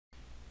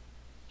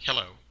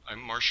Hello,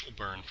 I'm Marshall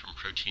Byrne from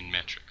Protein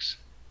Metrics.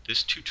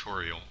 This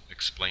tutorial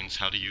explains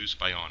how to use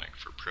Byonic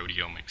for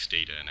proteomics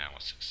data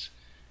analysis.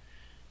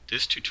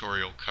 This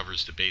tutorial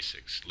covers the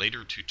basics. Later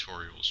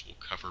tutorials will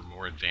cover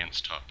more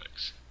advanced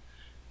topics: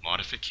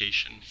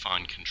 modification,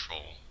 fine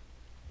control,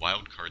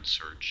 wildcard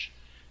search,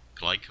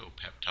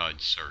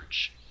 glycopeptide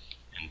search,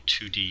 and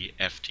 2D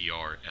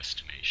FDR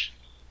estimation.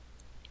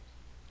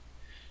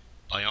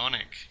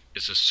 Byonic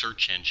is a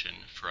search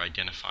engine for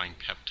identifying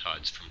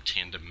peptides from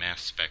tandem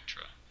mass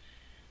spectra.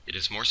 It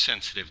is more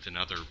sensitive than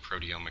other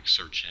proteomic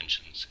search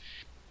engines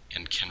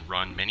and can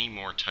run many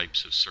more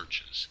types of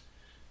searches.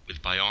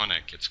 With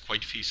Byonic, it's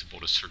quite feasible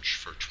to search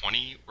for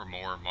 20 or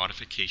more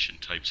modification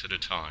types at a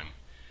time,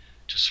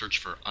 to search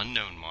for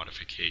unknown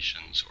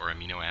modifications or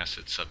amino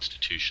acid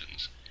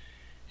substitutions,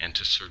 and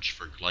to search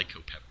for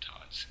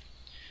glycopeptides.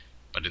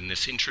 But in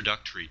this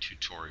introductory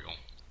tutorial,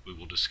 we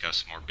will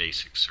discuss more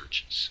basic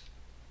searches.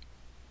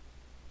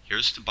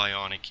 Here's the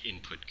Byonic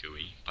input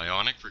GUI.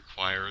 Byonic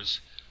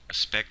requires a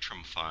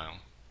spectrum file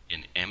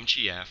in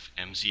MGF,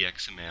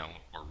 MZXML,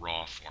 or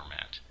RAW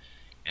format,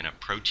 and a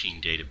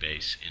protein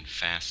database in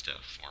FASTA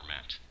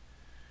format.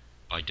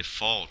 By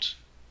default,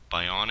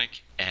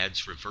 Byonic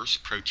adds reverse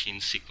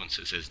protein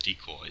sequences as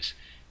decoys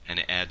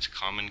and adds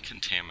common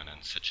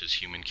contaminants such as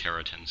human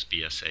keratins,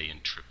 BSA,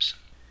 and trypsin.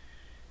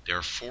 There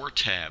are 4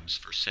 tabs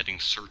for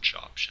setting search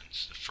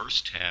options. The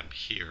first tab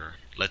here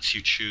lets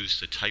you choose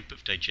the type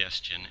of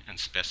digestion and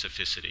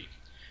specificity.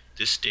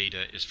 This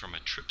data is from a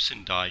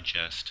trypsin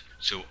digest,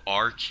 so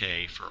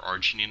RK for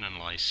arginine and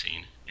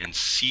lysine and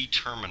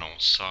C-terminal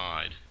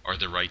side are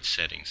the right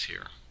settings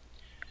here.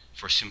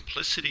 For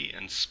simplicity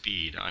and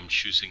speed, I'm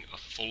choosing a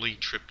fully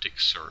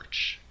tryptic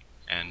search,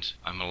 and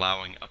I'm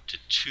allowing up to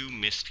 2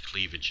 missed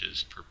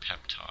cleavages per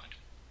peptide.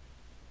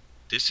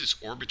 This is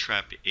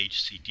Orbitrap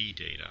HCD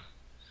data.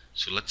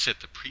 So let's set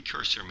the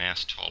precursor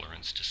mass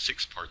tolerance to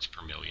 6 parts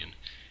per million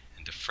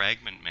and the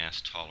fragment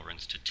mass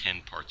tolerance to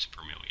 10 parts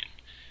per million.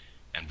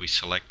 And we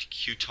select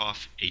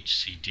QTOF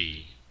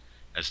HCD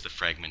as the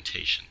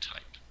fragmentation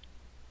type.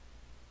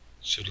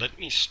 So let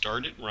me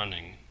start it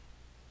running,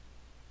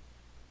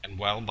 and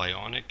while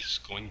Byonic is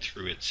going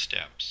through its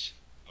steps,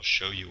 I'll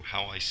show you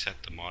how I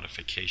set the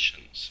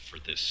modifications for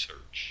this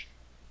search.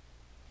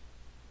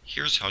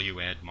 Here's how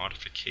you add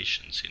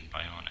modifications in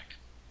Byonic.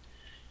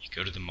 You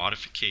go to the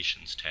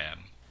Modifications tab,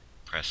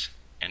 press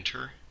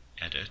Enter,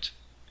 Edit,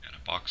 and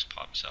a box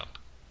pops up.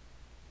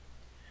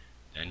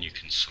 Then you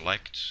can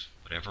select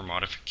whatever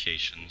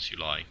modifications you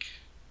like.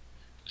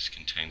 This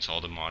contains all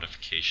the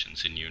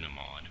modifications in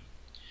Unimod.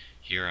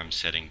 Here I'm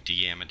setting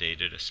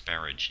deamidated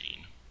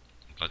asparagine.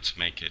 Let's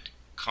make it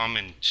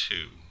common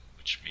 2,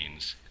 which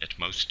means at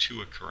most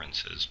 2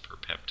 occurrences per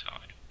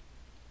peptide.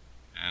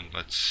 And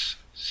let's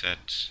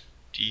set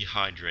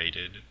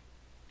dehydrated,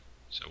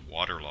 so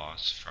water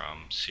loss,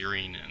 from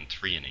serine and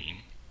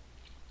threonine.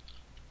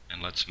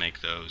 And let's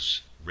make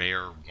those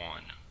rare 1,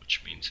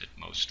 which means at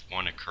most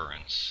 1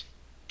 occurrence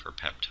per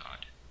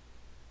peptide.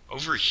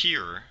 Over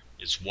here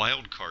is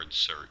wildcard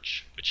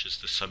search, which is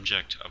the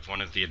subject of one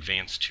of the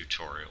advanced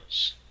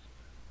tutorials.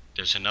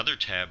 There's another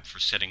tab for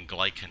setting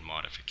glycan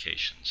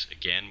modifications.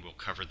 Again, we'll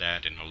cover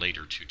that in a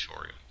later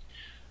tutorial.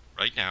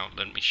 Right now,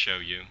 let me show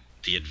you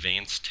the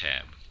advanced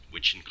tab,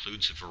 which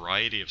includes a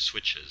variety of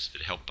switches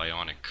that help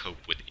Byonic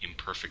cope with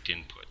imperfect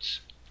inputs.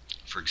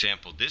 For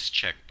example, this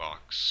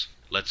checkbox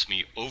lets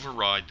me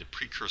override the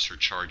precursor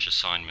charge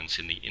assignments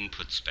in the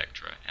input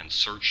spectra and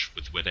search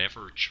with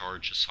whatever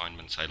charge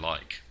assignments I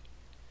like.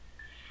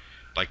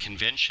 By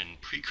convention,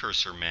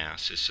 precursor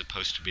mass is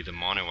supposed to be the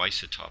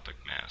monoisotopic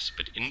mass,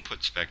 but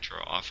input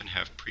spectra often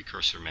have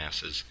precursor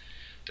masses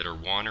that are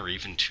 1 or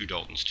even 2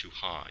 Daltons too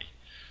high.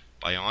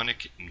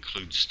 Byonic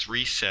includes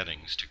 3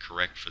 settings to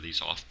correct for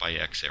these off by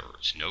X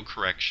errors: no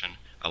correction,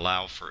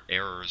 allow for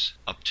errors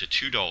up to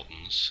 2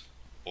 Daltons,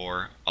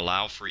 or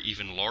allow for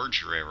even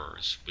larger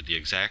errors with the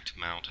exact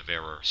amount of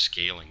error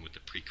scaling with the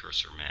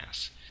precursor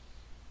mass.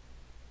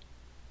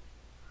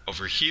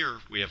 Over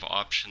here we have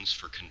options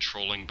for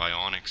controlling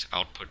Byonic's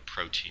output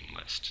protein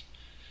list.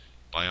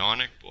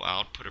 Byonic will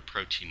output a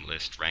protein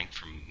list ranked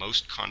from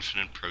most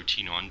confident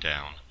protein on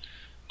down,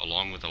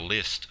 along with a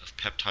list of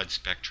peptide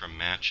spectrum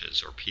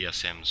matches, or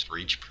PSMs, for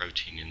each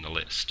protein in the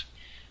list.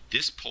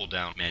 This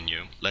pull-down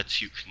menu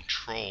lets you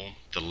control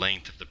the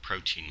length of the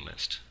protein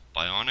list.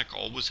 Byonic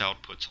always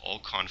outputs all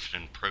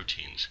confident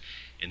proteins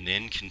and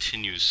then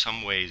continues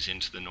some ways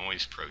into the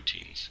noise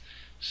proteins,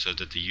 so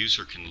that the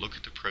user can look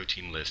at the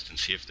protein list and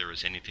see if there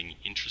is anything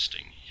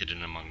interesting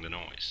hidden among the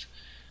noise.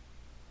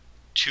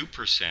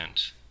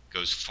 2%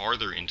 goes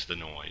farther into the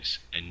noise,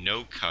 and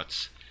no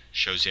cuts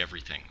shows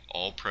everything,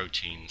 all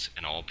proteins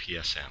and all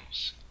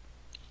PSMs.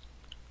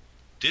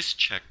 This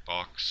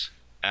checkbox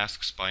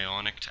asks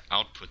Byonic to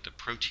output the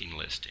protein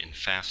list in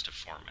FASTA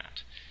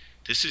format.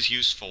 This is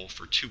useful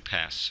for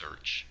 2-pass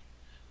search.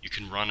 You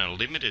can run a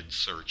limited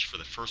search for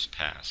the first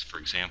pass, for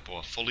example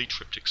a fully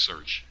tryptic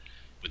search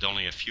with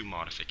only a few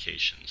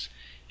modifications,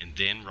 and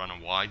then run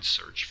a wide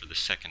search for the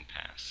second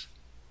pass.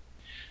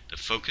 The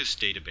focus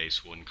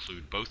database will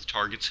include both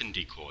targets and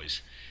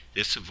decoys.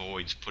 This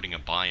avoids putting a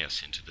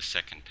bias into the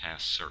second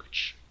pass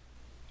search.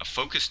 A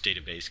focus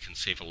database can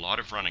save a lot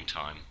of running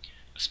time,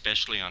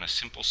 especially on a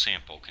simple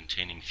sample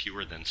containing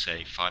fewer than,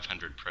 say,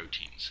 500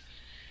 proteins.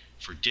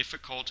 For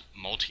difficult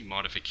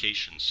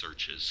multi-modification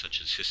searches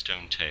such as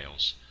histone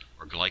tails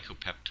or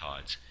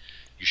glycopeptides,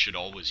 you should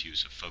always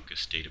use a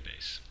focus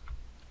database.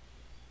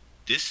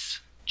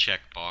 This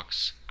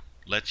checkbox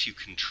lets you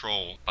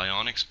control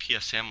Byonic's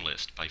PSM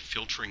list by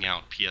filtering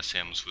out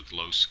PSMs with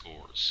low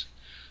scores.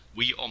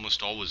 We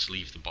almost always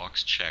leave the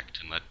box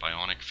checked and let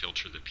Byonic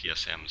filter the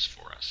PSMs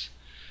for us.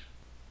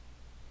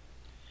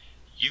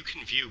 You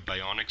can view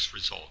Byonic's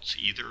results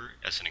either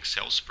as an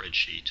Excel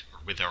spreadsheet or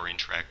with our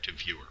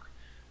interactive viewer.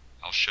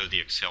 I'll show the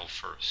Excel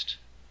first.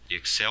 The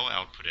Excel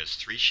output has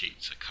 3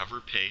 sheets, a cover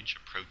page,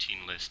 a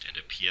protein list, and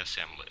a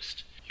PSM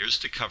list. Here's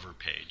the cover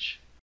page.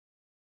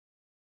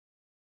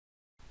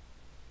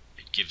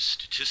 It gives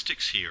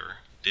statistics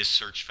here. This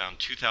search found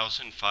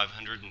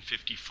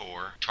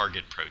 2,554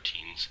 target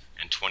proteins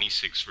and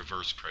 26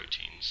 reverse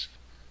proteins.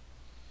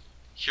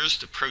 Here's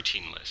the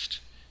protein list.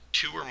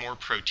 2 or more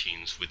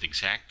proteins with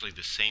exactly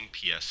the same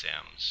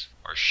PSMs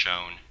are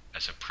shown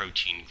as a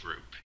protein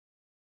group.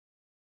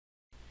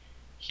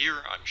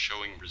 Here I'm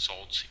showing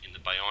results in the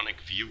Byonic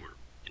viewer.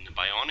 In the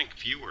Byonic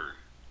viewer,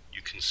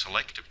 you can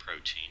select a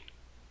protein,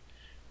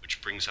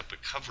 which brings up a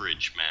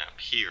coverage map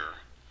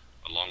here,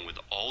 along with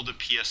all the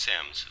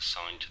PSMs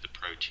assigned to the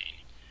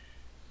protein.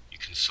 You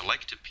can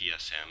select a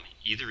PSM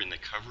either in the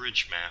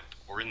coverage map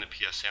or in the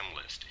PSM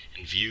list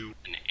and view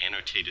an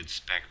annotated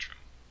spectrum.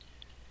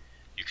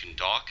 You can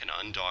dock and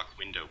undock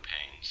window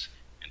panes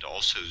and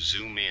also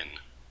zoom in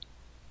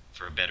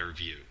for a better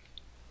view.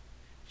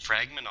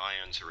 Fragment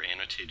ions are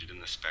annotated in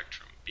the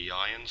spectrum: B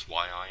ions,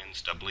 Y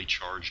ions, doubly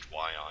charged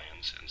Y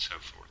ions, and so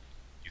forth.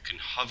 You can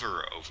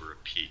hover over a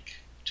peak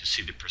to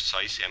see the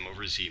precise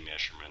M/Z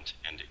measurement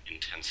and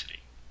intensity.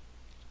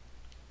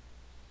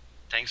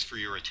 Thanks for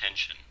your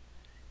attention.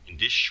 In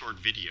this short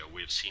video,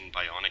 we have seen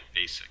Byonic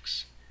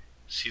basics.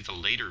 See the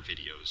later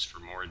videos for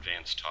more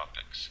advanced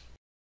topics.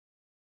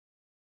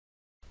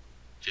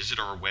 Visit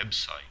our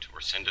website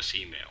or send us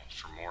email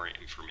for more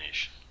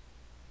information.